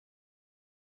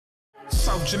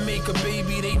South Jamaica,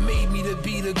 baby, they made me to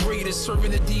be the greatest.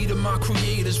 Serving the deed of my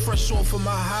creators, fresh off of my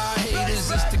high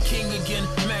haters. It's the king again,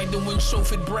 Magdalene,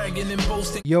 chauffeured, bragging and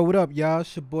boasting. Yo, what up, y'all?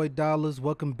 It's your boy Dollars.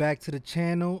 Welcome back to the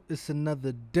channel. It's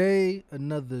another day,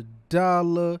 another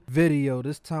dollar video.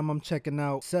 This time I'm checking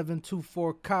out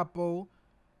 724 KAPO,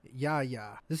 YAH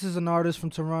YAH. This is an artist from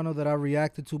Toronto that I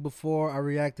reacted to before. I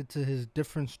reacted to his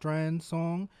Different Strand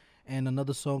song and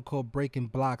another song called Breaking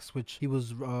Blocks, which he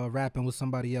was rapping with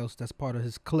somebody else that's part of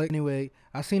his clique. Anyway,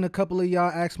 I seen a couple of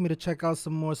y'all ask me to check out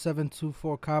some more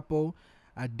 724 KAPO.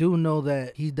 I do know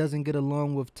that he doesn't get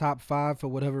along with Top 5 for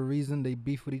whatever reason. They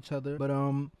beef with each other. But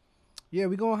yeah,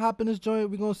 we're gonna hop in this joint.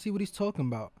 We're gonna see what he's talking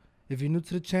about. If you're new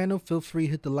to the channel, feel free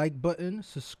to hit the like button,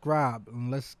 subscribe, and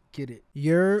let's get it.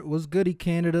 What's goody,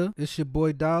 Canada? It's your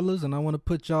boy Dollars, and I want to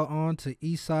put y'all on to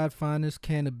Eastside Finest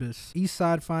Cannabis.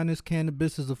 Eastside Finest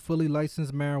Cannabis is a fully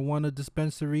licensed marijuana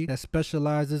dispensary that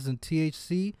specializes in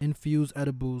THC-infused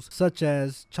edibles, such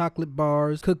as chocolate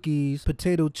bars, cookies,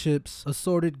 potato chips,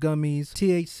 assorted gummies,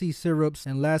 THC syrups,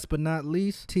 and last but not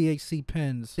least, THC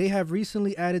pens. They have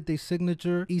recently added their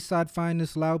signature Eastside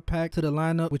Finest Loud Pack to the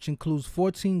lineup, which includes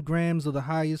 14 grams of the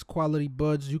highest quality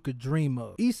buds you could dream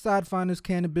of. Eastside Finest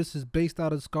Cannabis is based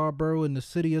out of Scarborough in the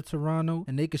city of Toronto,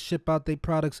 and they can ship out their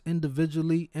products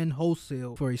individually and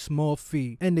wholesale for a small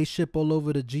fee, and they ship all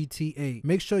over the GTA.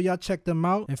 Make sure y'all check them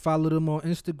out and follow them on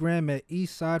Instagram at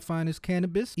Eastside Finest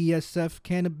Cannabis, ESF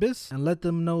Cannabis, and let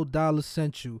them know Dollars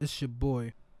sent you. It's your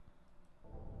boy.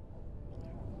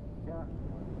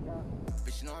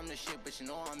 Bitch, you know I'm the shit, bitch, you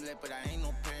know I'm lit, but I ain't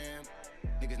no pimp.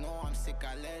 Niggas know I'm sick,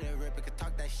 I let it rip, I can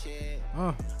talk that shit.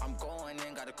 I'm going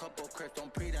in, got a couple crips,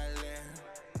 don't pre that limb.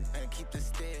 And keep the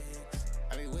sticks,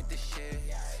 I be with the shit.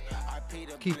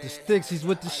 Keep the sticks, he's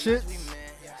with the shit.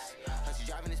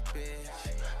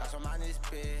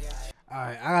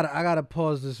 Alright, I gotta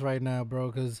pause this right now,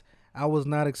 bro, because I was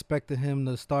not expecting him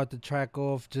to start the track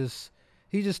off.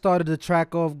 He just started the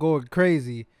track off going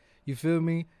crazy. You feel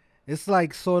me? It's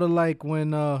like sort of like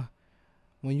when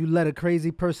you let a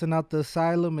crazy person out the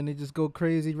asylum and they just go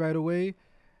crazy right away.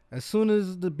 As soon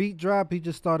as the beat dropped, he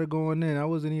just started going in. I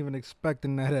wasn't even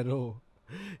expecting that at all.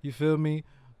 You feel me?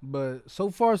 But so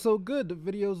far, so good. The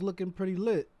video's looking pretty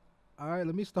lit. All right,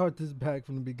 let me start this back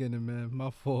from the beginning, man.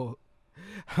 My fault.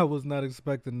 I was not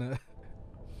expecting that.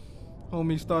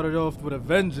 Homie started off with a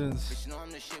vengeance. Bitch, you know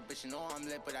I'm the shit, bitch, you know I'm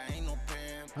lit, but I ain't no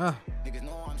pimp. Niggas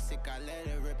know I'm sick, I let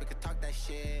it rip, I can talk that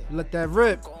shit. Let that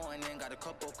rip. Going in, got a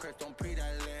couple crips, don't pre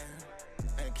that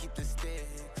limb. And keep the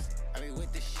sticks, I be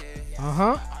with the shit.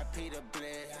 I pay the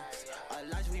blitz, a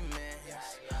lot we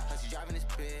miss. How she driving this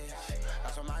bitch,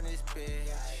 that's why I'm this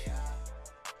bitch.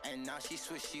 And now she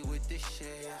switchy with this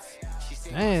shit. She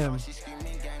sing my song, she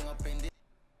screaming gang up in this.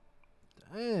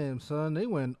 Damn, son, they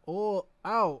went all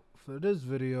out for this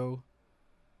video.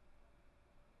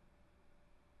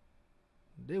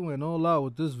 They went all out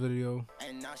with this video.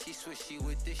 And now she switchy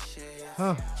with this shit.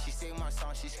 She sing my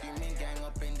song, she screaming gang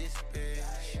up in this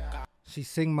bitch. She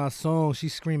sing my song, she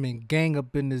screaming gang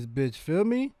up in this bitch. Feel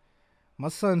me? My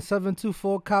son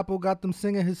 724 KAPO got them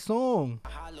singing his song.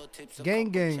 Gang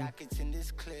gang. These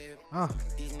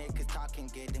niggas talking,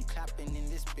 get them clapping in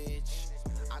this bitch.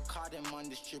 I caught him on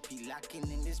the strip, he lacking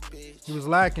in this bitch. He was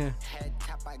lacking. Head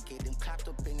tap, I get him clapped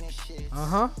up in this shit.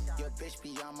 Your bitch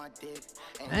be on my dick.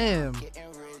 Damn. I'm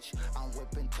getting rich, I'm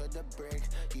whipping to the brick.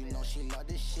 You know she love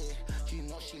this shit. You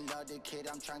know she love the kid.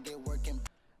 I'm trying to get working.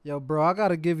 Yo, bro, I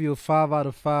gotta give you a 5 out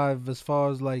of 5 as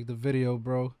far as like the video,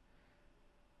 bro.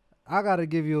 I gotta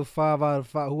give you a 5 out of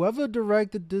 5. Whoever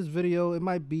directed this video, it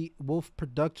might be Wolf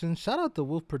Productions. Shout out to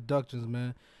Wolf Productions,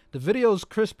 man. The video's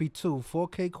crispy too,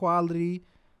 4K quality.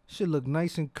 Shit look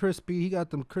nice and crispy. He got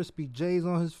them crispy J's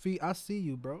on his feet. I see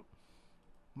you, bro.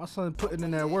 My son putting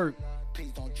in that work.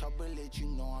 Please don't trouble it, you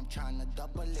know I'm trying to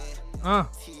double it.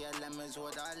 TLM is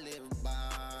what I live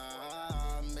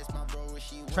by. Miss my bro,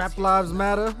 she Trap Lives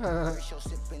Matter.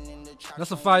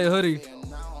 That's a fire hoodie.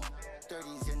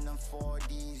 30s in them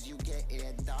 40s, you get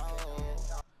aired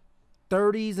out.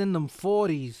 30s in them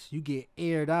 40s, you get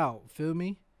aired out. Feel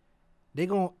me? They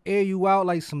gonna air you out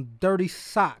like some dirty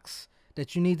socks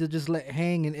that you need to just let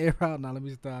hang and air out. Now let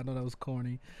me start. I know that was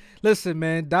corny. Listen,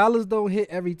 man, dollars don't hit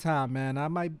every time, man.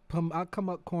 I'll come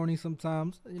up corny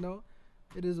sometimes. You know,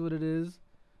 it is what it is.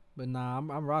 But nah,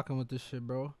 I'm rocking with this shit,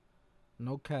 bro.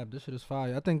 No cap, this shit is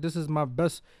fire. I think this is my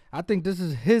best. I think this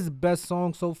is his best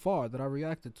song so far that I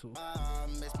reacted to.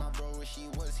 Miss my bro, she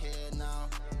was here now.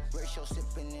 Ratio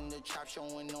sipping in the trap,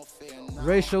 showing no fear now.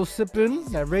 Ratio sipping,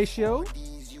 that ratio.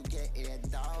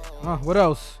 What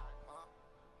else?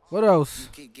 What else?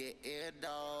 You could get aired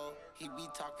out. He be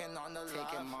talking on the take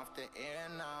him off the air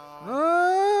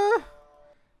now.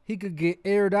 he could get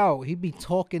aired out. He be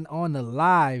talking on the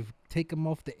live. Take him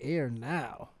off the air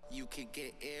now. You could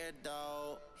get aired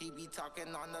though. He be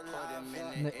talking on the live.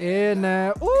 In the air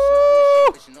now.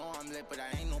 Ooh!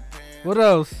 What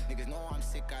else?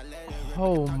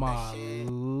 Oh my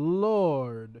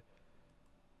lord.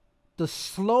 The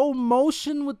slow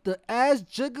motion with the ass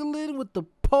jiggling with the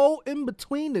pole in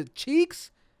between the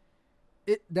cheeks.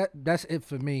 That's it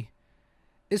for me.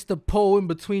 It's the pole in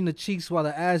between the cheeks while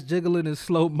the ass jiggling in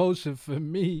slow motion for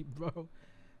me, bro.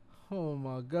 Oh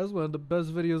my god, it's one of the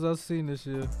best videos I've seen this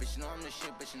year.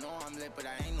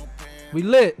 We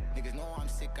lit.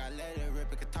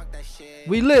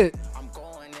 We lit.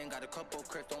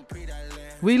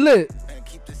 We lit.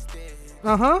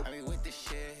 Uh-huh.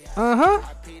 Uh-huh.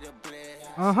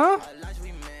 Uh-huh.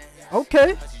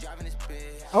 Okay.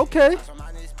 Okay.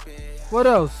 What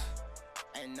else?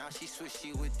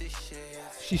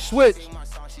 She switched.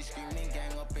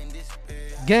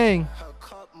 Gang.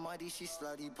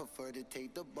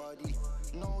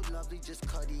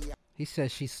 He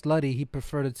said she's slutty. He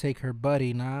prefer to take her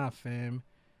buddy. Nah, fam.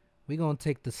 We gonna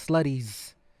take the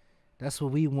slutties. That's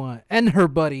what we want. And her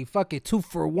buddy. Fuck it. 2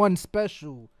 for 1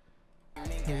 special.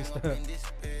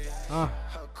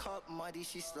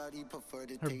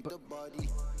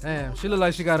 Damn, she look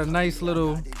like she got a nice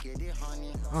little.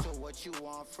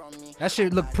 That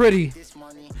shit look pretty.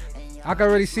 I can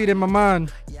already see it in my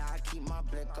mind.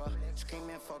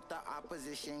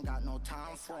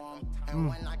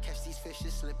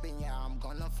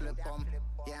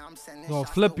 Gonna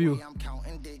flip you.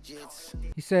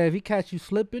 He said if he catch you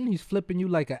slipping, he's flipping you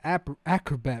like an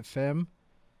acrobat, fam.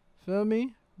 Feel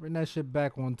me? Bring that shit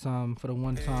back one time for the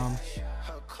one time.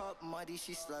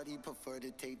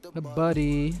 The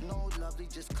buddy.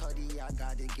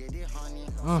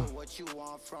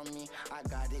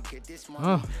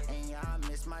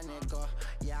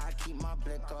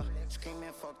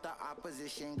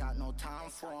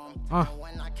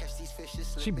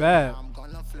 She bad.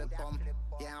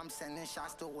 Yeah, I'm sending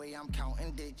shots the way I'm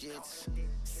counting digits.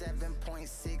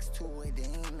 7.62, it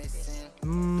ain't missing.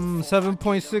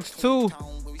 7.62.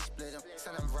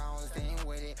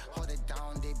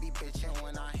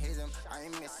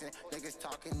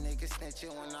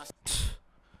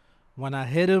 When I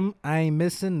hit him, I ain't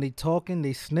missing. They talking,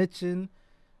 they snitching.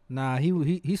 Nah,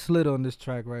 he slid on this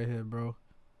track right here, bro.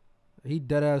 He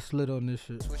dead ass slid on this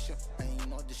shit.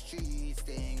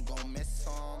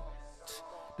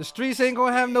 The streets ain't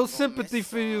gonna have no sympathy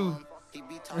for you.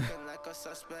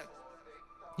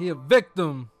 He a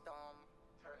victim.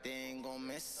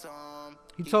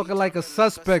 He talking like a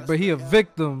suspect, but he a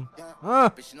victim.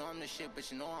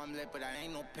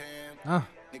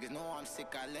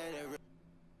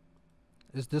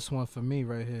 It's this one for me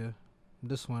right here.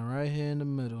 This one right here in the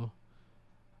middle.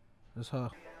 That's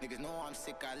her. Niggas know I'm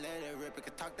sick, I let it rip, it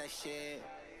can talk that shit.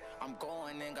 I'm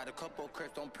going in, got a couple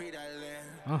crips, don't pre that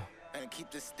land. And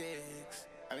keep the sticks.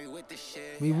 I mean with the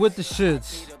shit. We with the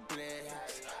shits.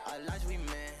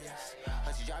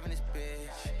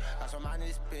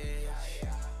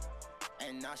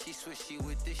 And now she swishy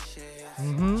with the shit.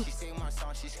 She sing my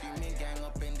song, she screaming gang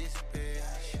up in this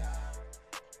bitch.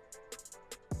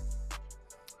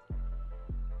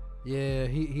 Yeah,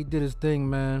 he did his thing,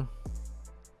 man.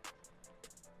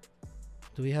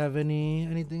 Do we have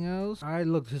anything else? All right,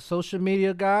 look, his social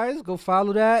media, guys, go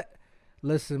follow that.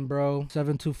 Listen, bro,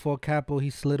 724 KAPO, he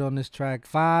slid on this track.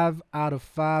 5 out of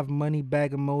 5 money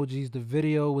bag emojis. The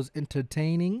video was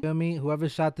entertaining. Feel me? Whoever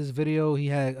shot this video, he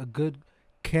had a good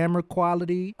camera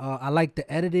quality. I like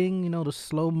the editing, you know, the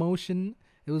slow motion.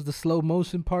 It was the slow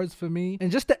motion parts for me.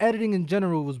 And just the editing in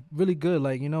general was really good.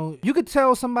 Like, you know, you could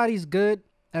tell somebody's good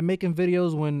at making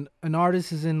videos when an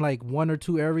artist is in like 1 or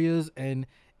 2 areas and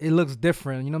it looks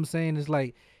different. You know what I'm saying? It's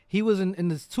like he was in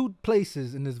this 2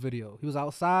 places in this video. He was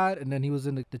outside and then he was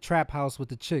in the trap house with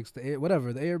the chicks, the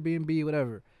Airbnb,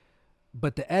 whatever.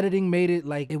 But the editing made it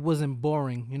like it wasn't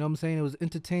boring. You know what I'm saying? It was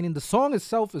entertaining. The song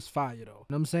itself is fire though. You know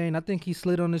what I'm saying? I think he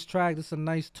slid on this track. This is a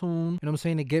nice tune. You know what I'm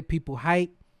saying? To get people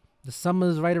hyped. The summer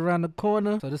is right around the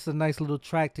corner. So this is a nice little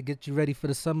track to get you ready for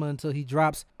the summer until he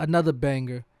drops another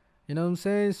banger. You know what I'm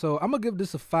saying? So I'm going to give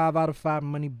this a 5 out of 5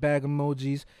 money bag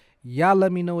emojis. Y'all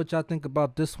let me know what y'all think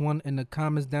about this one in the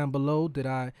comments down below. Did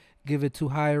I give it too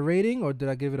high a rating or did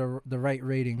I give it the right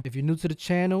rating? If you're new to the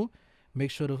channel, make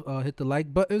sure to hit the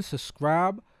like button,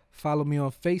 subscribe, follow me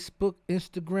on Facebook,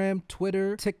 Instagram,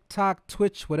 Twitter, TikTok,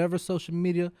 Twitch, whatever social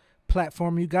media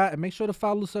platform you got. And make sure to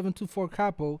follow 724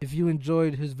 KAPO if you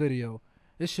enjoyed his video.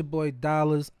 It's your boy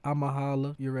Dollars. I'ma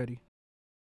holla. You ready?